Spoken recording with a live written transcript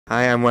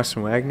Hi, I'm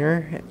Weston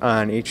Wagner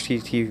on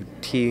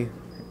HTTV,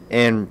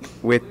 and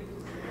with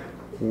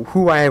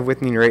who I have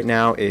with me right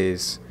now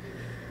is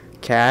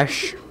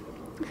Cash.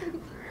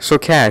 So,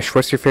 Cash,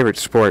 what's your favorite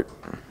sport?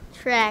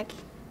 Track.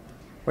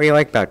 What do you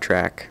like about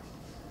track?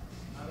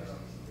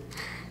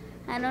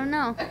 I don't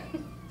know.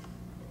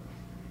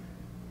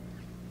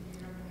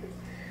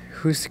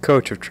 Who's the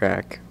coach of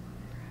track?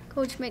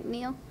 Coach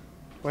McNeil.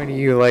 What do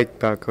you like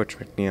about Coach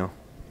McNeil?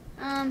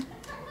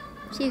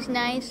 She's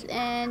nice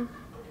and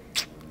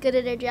good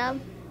at her job.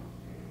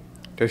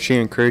 Does she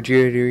encourage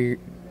you to do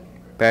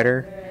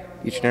better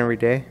each and every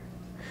day?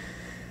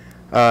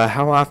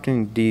 How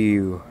often do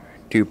you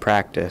do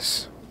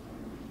practice?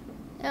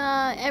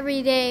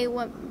 Every day,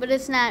 but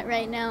it's not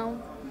right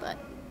now. But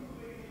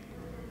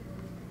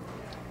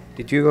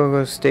Did you go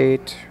to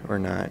state or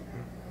not?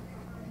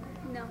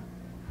 no.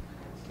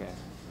 Okay.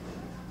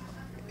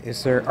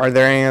 Are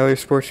there any other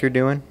sports you're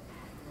doing?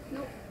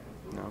 Nope.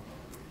 No.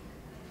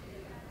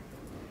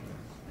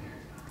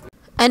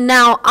 And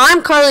now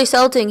I'm Carly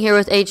Selting here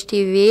with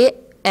HTV,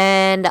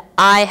 and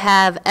I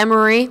have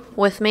Emery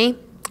with me.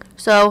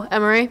 So,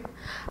 Emery,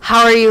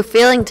 how are you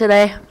feeling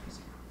today?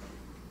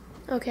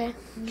 Okay.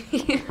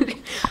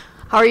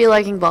 How are you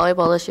liking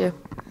volleyball this year?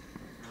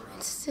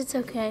 It's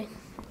okay.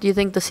 Do you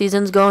think the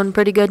season's going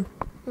pretty good?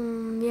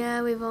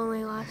 Yeah, we've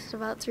only lost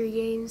about 3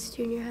 games.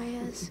 Junior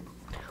high has.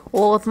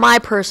 Well, with my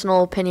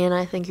personal opinion,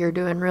 I think you're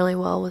doing really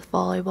well with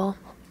volleyball.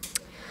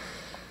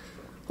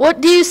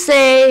 What do you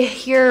say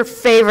your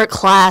favorite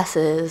class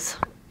is?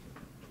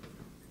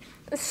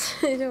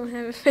 I don't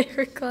have a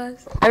favorite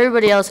class.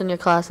 Everybody else in your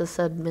class has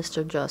said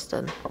Mr.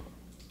 Justin.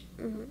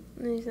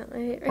 He's not my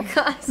favorite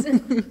class.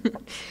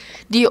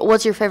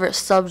 What's your favorite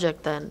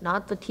subject then?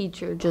 Not the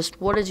teacher,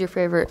 just what is your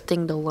favorite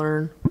thing to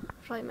learn?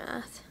 Probably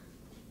math.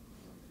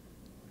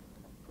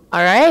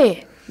 All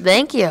right,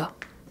 thank you.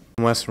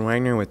 I'm Weston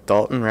Wagner with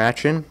Dalton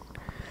Ratchin.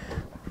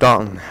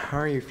 Dalton, how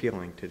are you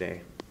feeling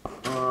today?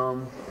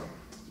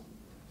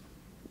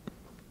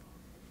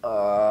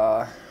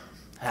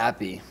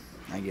 Happy,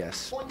 I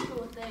guess. Point to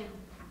a thing.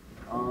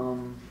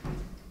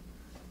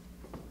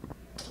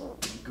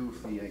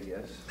 Goofy, I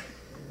guess.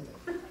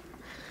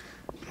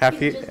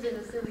 Happy. in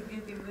a silly,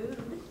 goofy mood.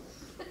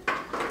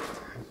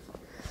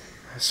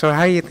 So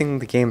how do you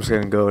think the game's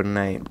going to go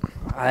tonight?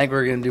 I think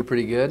we're gonna do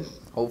pretty good.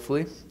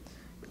 Hopefully,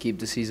 keep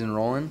the season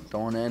rolling.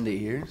 Don't want to end it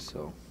here,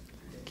 so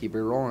keep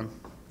it rolling.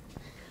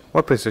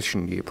 What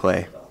position do you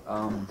play?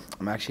 I'm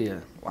actually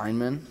a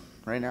lineman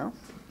right now.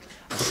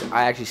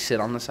 I actually sit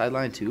on the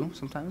sideline too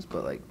sometimes,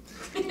 but like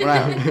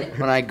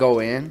when I go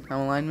in, I'm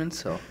a lineman.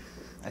 So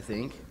I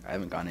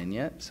haven't gone in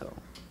yet. So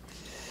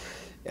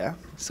yeah,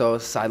 so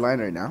sideline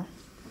right now.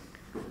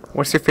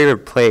 What's your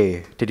favorite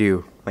play to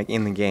do, like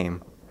in the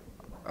game?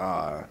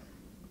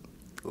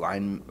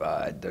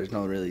 There's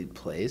no really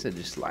plays. I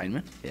just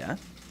lineman. Yeah.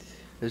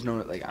 There's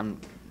no I don't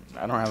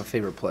have a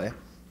favorite play.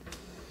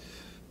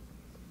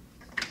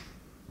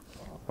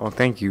 Well,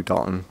 thank you,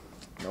 Dalton.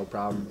 No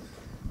problem.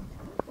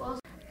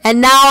 And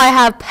now I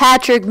have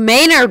Patrick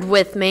Maynard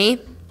with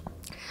me.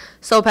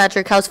 So,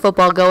 Patrick, how's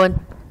football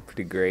going?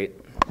 Pretty great.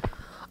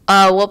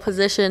 What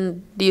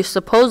position do you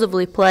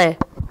supposedly play?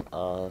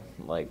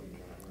 Like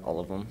all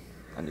of them.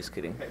 I'm just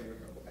kidding.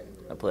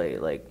 I play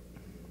like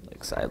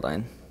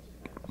sideline.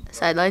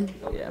 Sideline?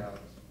 Yeah,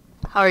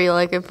 How are you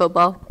liking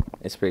football?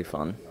 it's pretty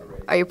fun.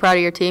 Are you proud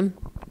of your team?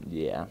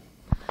 Yeah.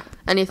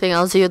 Anything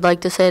else you'd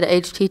like to say to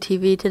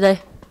HTTV today?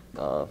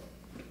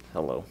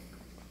 Hello.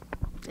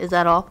 Is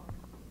that all?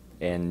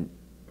 And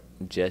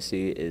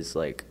Jesse is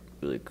like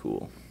really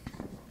cool.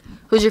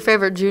 Who's your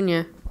favorite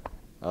junior?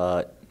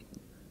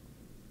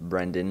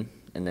 Brendan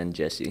and then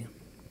Jesse.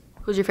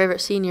 Who's your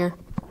favorite senior?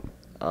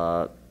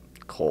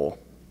 Cole.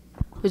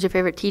 Who's your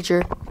favorite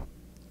teacher?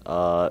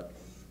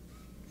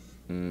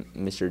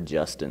 Mr.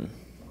 Justin.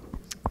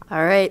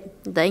 All right.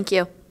 Thank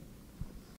you.